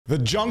The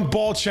junk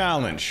ball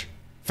challenge.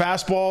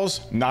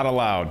 Fastballs not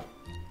allowed.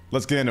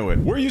 Let's get into it.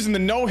 We're using the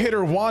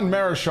no-hitter Juan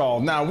Marichal.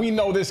 Now we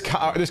know this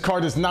card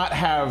does not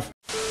have.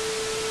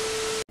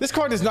 This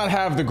card does not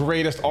have the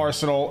greatest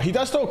arsenal. He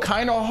does throw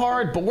kind of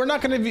hard, but we're not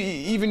going to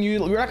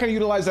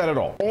utilize that at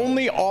all.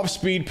 Only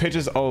off-speed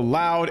pitches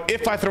allowed.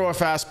 If I throw a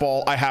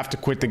fastball, I have to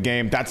quit the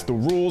game. That's the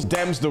rules.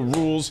 Dem's the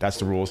rules. That's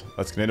the rules.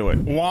 Let's get into it.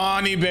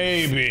 Wani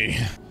baby,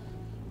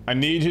 I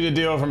need you to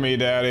deal for me,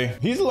 daddy.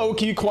 He's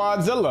low-key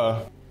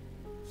Quadzilla.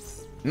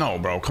 No,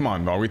 bro, come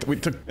on, bro. We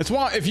took it's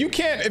Juan. If you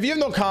have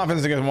no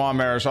confidence against Juan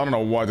Marichal, I don't know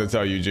what to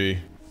tell you, G.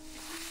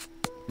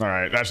 All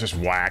right, that's just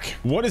whack.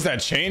 What is that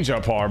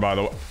changeup par, by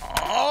the way?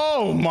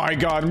 Oh my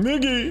God,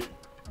 Miggy.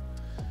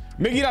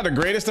 Miggy not the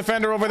greatest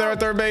defender over there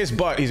at third base,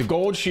 but he's a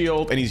gold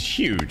shield and he's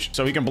huge,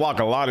 so he can block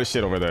a lot of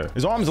shit over there.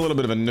 His arm's a little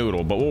bit of a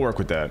noodle, but we'll work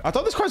with that. I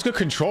thought this card's good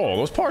control.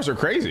 Those pars are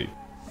crazy.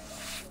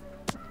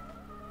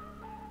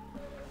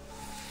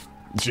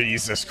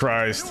 Jesus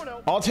Christ.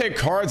 I'll take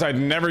cards I'd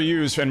never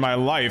use in my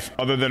life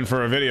other than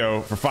for a video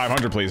for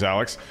 500, please,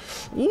 Alex.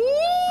 Woo!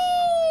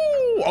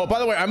 Oh, by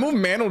the way, I moved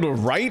Mantle to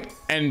right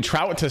and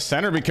Trout to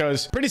center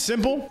because pretty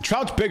simple.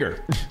 Trout's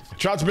bigger.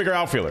 Trout's a bigger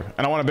outfielder,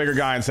 and I want a bigger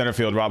guy in center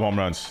field, rob home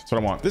runs. That's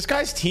what I want. This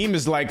guy's team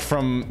is like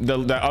from the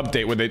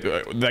update where they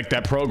like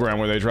that program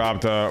where they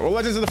dropped well,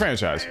 Legends of the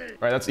Franchise.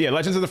 Right? That's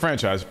Legends of the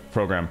Franchise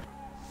program.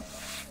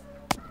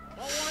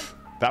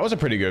 That was a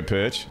pretty good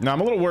pitch. Now, I'm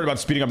a little worried about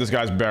speeding up this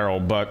guy's barrel,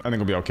 but I think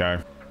we'll be okay.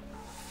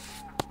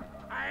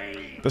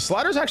 The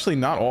slider's actually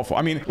not awful.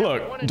 I mean,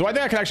 look, do I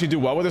think I could actually do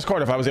well with this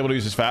card if I was able to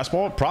use his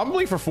fastball?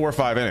 Probably for 4 or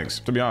 5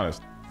 innings, to be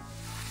honest.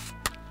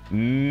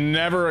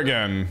 Never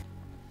again.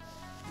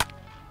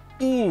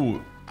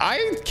 Ooh,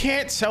 I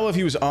can't tell if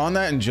he was on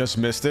that and just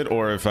missed it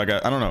or if I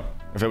don't know,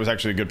 if it was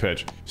actually a good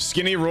pitch.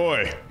 Skinny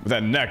Roy with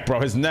that neck,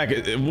 bro. His neck,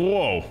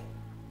 whoa.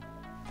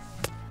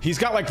 He's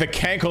got like the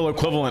Kanko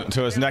equivalent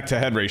to his neck to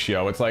head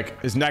ratio. It's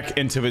like his neck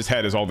into his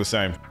head is all the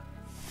same.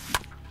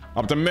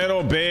 Up the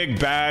middle, big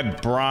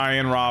bad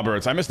Brian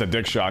Roberts. I missed a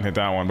dick shot and hit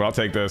that one, but I'll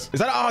take this.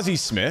 Is that Ozzie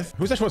Smith?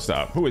 Who's that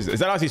shortstop? Who is it?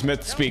 Is that Ozzie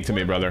Smith? Speak to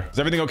me, brother. Is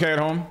everything okay at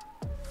home?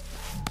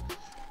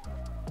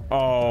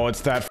 Oh, it's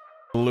that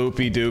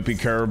loopy doopy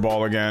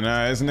curveball again,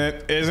 isn't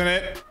it? Isn't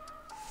it?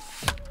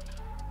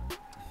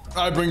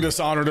 I bring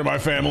dishonor to my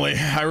family.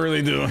 I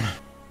really do.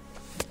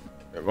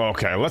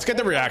 Okay, let's get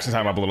the reaction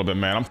time up a little bit,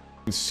 man.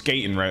 I'm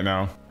skating right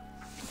now.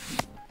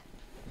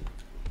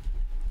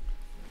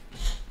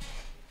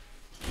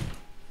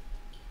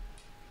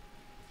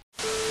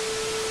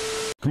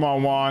 Come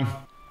on, Juan.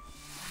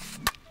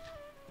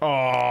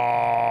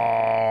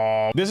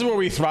 Oh, this is where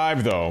we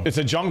thrive, though. It's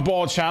a junk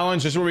ball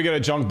challenge. This is where we get a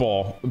junk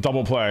ball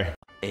double play.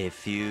 A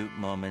few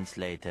moments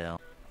later.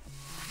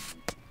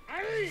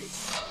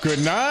 Good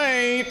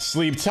night.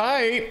 Sleep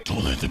tight.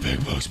 Don't let the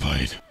big bugs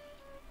bite.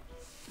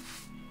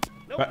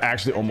 That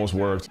actually almost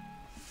worked.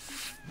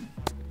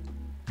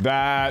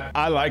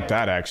 I like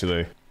that,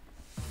 actually.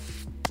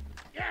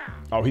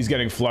 Oh, he's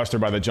getting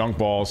flustered by the junk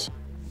balls.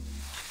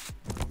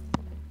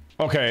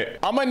 Okay,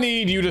 I'm gonna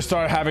need you to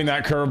start having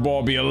that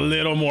curveball be a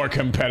little more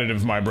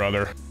competitive, my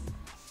brother.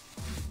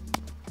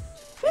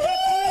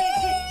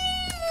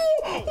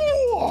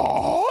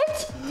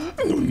 What?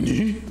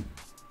 Nani?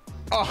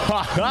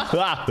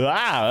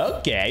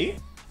 Okay.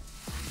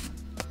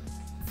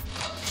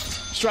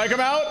 Strike him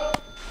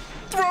out.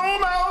 Throw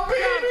him out,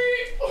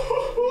 baby.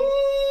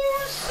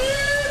 Oh,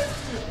 shit.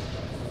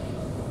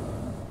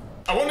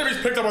 I wonder if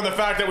he's picked up on the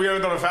fact that we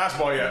haven't done a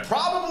fastball yet.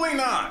 Probably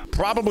not.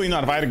 Probably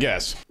not, if I had to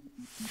guess.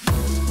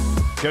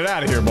 Get it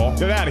out of here, ball.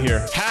 Get it out of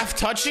here. Half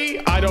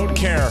touchy? I don't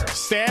care.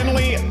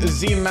 Stanley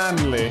Z.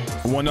 Manley.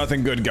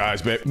 1-0 good,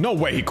 guys, babe. No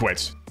way he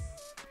quits.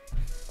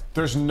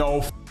 There's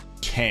no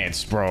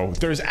chance, bro.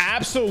 There's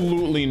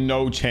absolutely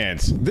no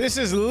chance. This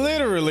is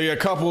literally a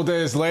couple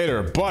days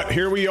later, but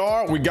here we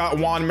are. We got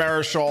Juan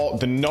Marichal,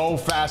 the no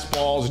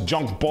fastballs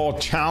junk ball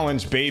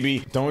challenge,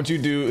 baby. Don't.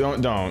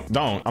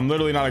 I'm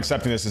literally not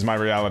accepting this as my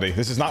reality.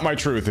 This is not my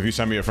truth if you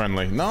send me a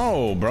friendly.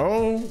 No,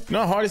 bro.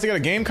 No, hardest to get a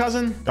game,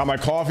 cousin. Got my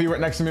coffee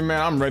right next to me,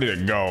 man. I'm ready to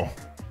go.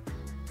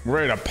 We're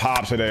ready to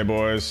pop today,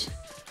 boys.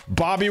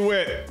 Bobby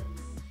Witt.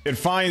 It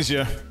finds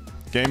you.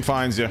 Game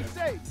finds you.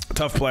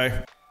 Tough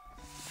play.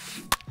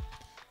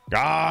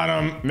 Got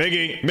him.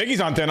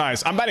 Miggy's on thin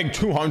ice. I'm batting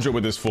 200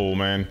 with this fool,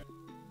 man.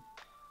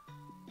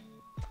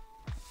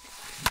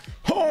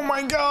 Oh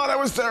my God, that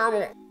was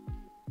terrible.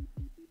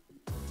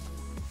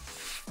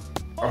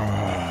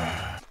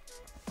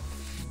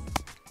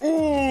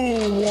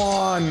 Ooh,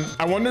 Juan.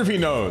 I wonder if he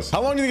knows.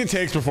 How long do you think it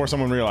takes before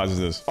someone realizes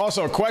this?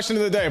 Also, question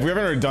of the day. If we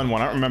haven't already done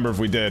one, I don't remember if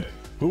we did.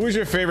 Who was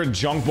your favorite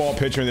junk ball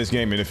pitcher in this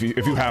game? And if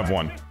you have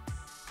one.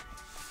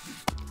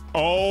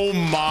 Oh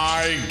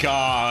my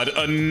God,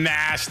 a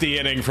nasty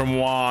inning from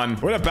Juan.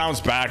 We're gonna bounce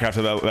back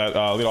after that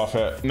leadoff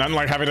hit. Nothing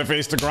like having to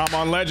face the Grom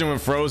on Legend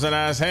with frozen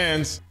ass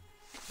hands.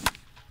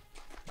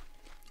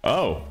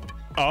 Oh.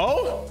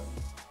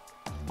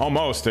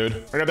 Almost,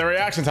 dude. I got the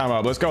reaction time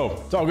up. Let's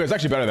go. It's all good. It's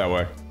actually better that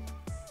way.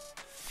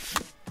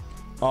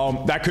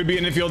 That could be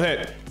an infield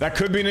hit. That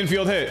could be an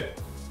infield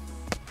hit.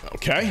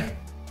 Okay.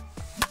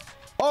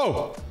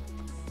 Oh,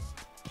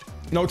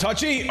 no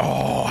touchy.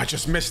 Oh, I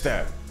just missed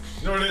that.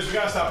 You know what it is? We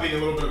gotta stop being a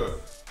little bit of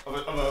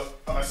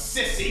a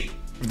sissy.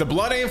 If the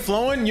blood ain't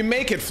flowing, you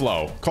make it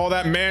flow. Call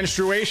that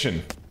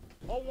menstruation.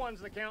 All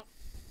ones the count.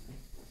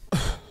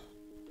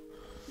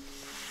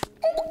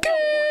 Okay,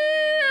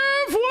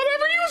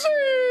 whatever you say.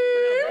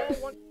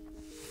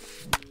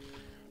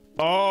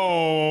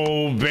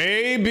 Oh,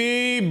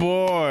 baby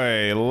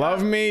boy.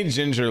 Love me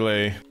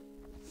gingerly.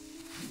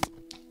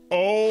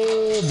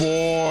 Oh,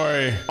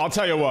 boy. I'll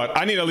tell you what.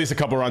 I need at least a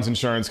couple runs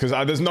insurance because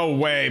there's no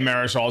way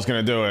Marichal's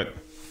going to do it.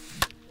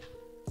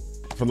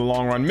 For the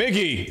long run.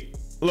 Miggy.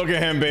 Look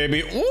at him,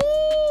 baby.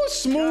 Ooh,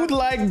 smooth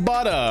like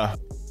butter.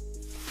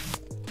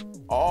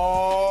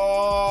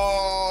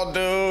 Oh,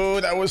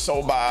 dude. That was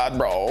so bad,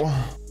 bro.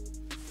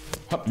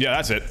 Yeah,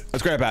 that's it.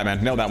 That's great at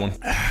Batman. Nailed that one.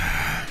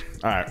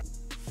 All right.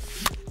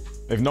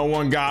 If no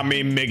one got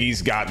me,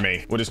 Miggy's got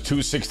me. With his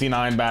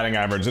 269 batting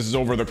average. This is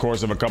over the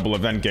course of a couple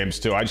event games,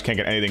 too. I just can't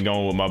get anything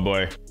going with my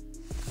boy.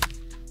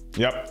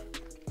 Yep.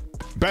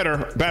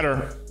 Better,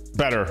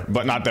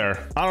 but not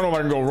there. I don't know if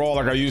I can go raw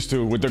like I used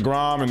to with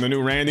DeGrom and the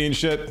new Randy and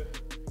shit.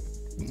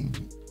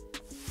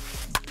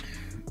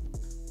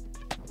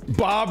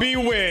 Bobby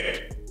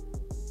Witt.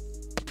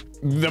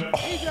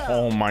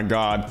 Oh my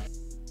God.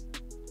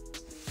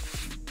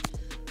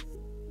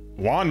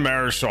 Juan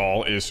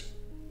Marichal is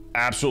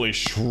absolutely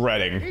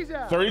shredding.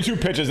 32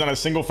 pitches on a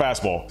single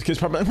fastball. This kid's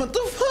probably like, what the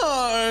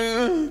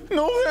fuck?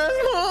 No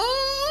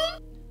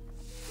fastball.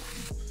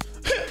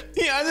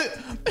 He has it.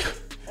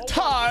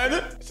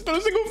 Todd. He's on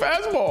a single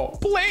fastball.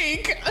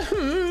 Blake.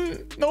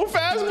 No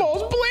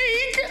fastballs.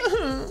 Blake.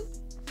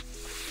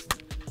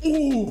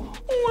 Ooh. Oh,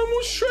 I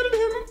almost shredded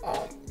him.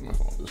 Oh, my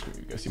phone.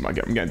 You guys see my,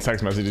 I'm getting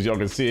text messages. Y'all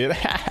can see it.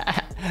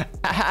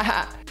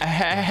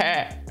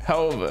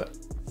 However.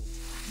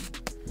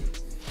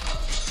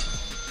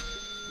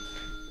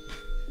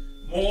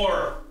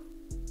 More.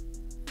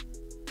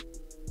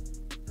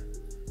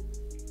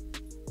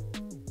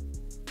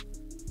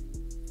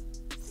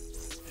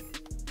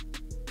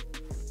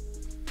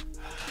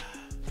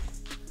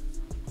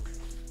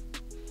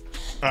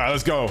 All right,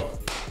 let's go.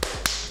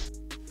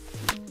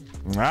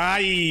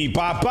 Ay,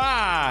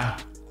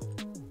 papa.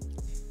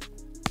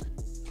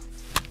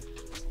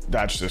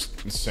 That's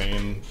just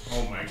insane.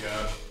 Oh my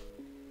God.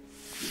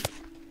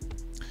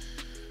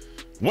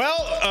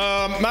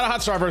 Well, not a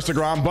hot start versus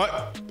DeGrom,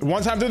 but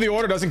one time through the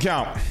order doesn't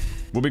count.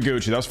 We'll be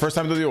Gucci. That was first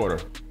time through the order.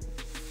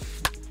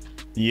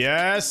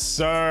 Yes,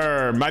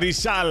 sir.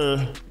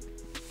 Marichal.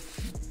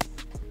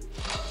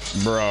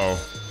 Bro.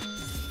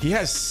 He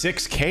has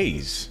 6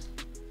 Ks.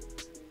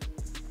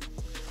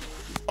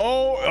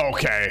 Oh,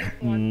 okay.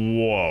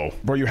 Whoa.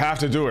 Bro, you have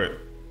to do it.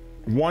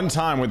 One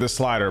time with the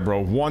slider, bro.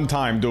 One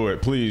time, do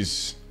it,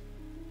 please.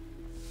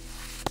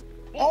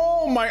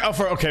 Oh my,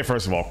 okay,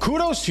 first of all,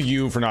 kudos to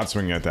you for not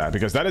swinging at that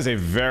because that is a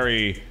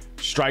very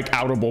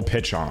strike-outable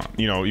pitch on,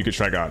 you know, you could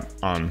strike out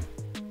on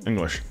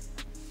English.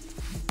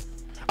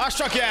 I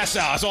struck your ass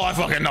out, that's all I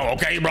fucking know,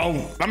 okay, bro?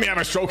 Let me have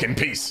a stroke in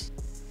peace.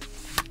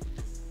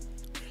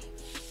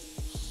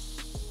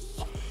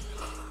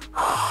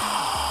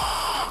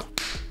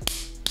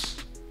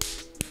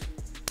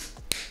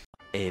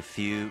 A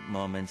few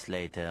moments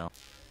later.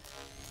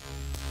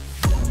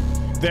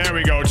 There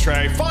we go,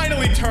 Trey.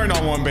 Finally turned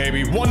on one,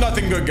 baby.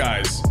 1-0 good,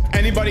 guys.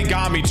 Anybody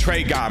got me,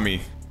 Trey got me.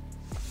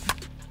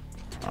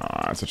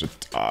 Ah, that's such a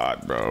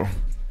dot, bro.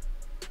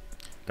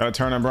 Gotta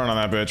turn and burn on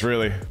that bitch,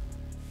 really.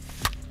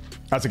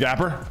 That's a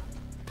gapper.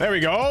 There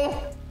we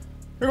go.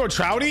 There we go,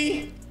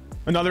 Trouty.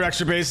 Another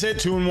extra base hit,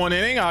 2 in 1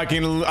 inning. I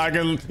can,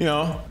 you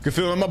know, can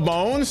feel it in my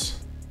bones.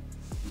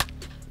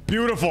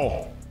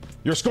 Beautiful.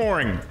 You're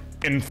scoring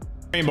in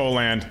Rainbow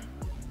Land.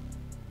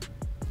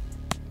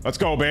 Let's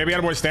go, baby.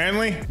 Attaboy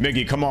Stanley.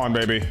 Miggy, come on,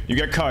 baby. You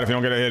get cut if you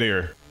don't get a hit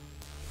here.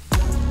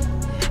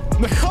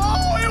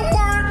 Oh, it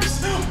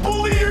works!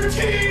 Bully your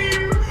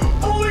team!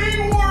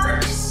 Bullying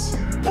works!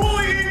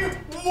 Bullying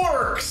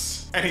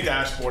works! And he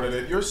dashboarded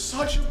it. You're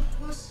such a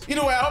pussy.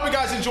 Either way, I hope you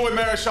guys enjoyed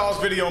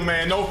Marichal's video,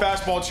 man. No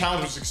fastball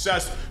challenge with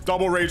success.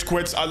 Double rage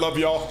quits. I love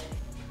y'all.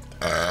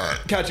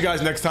 Catch you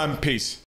guys next time. Peace.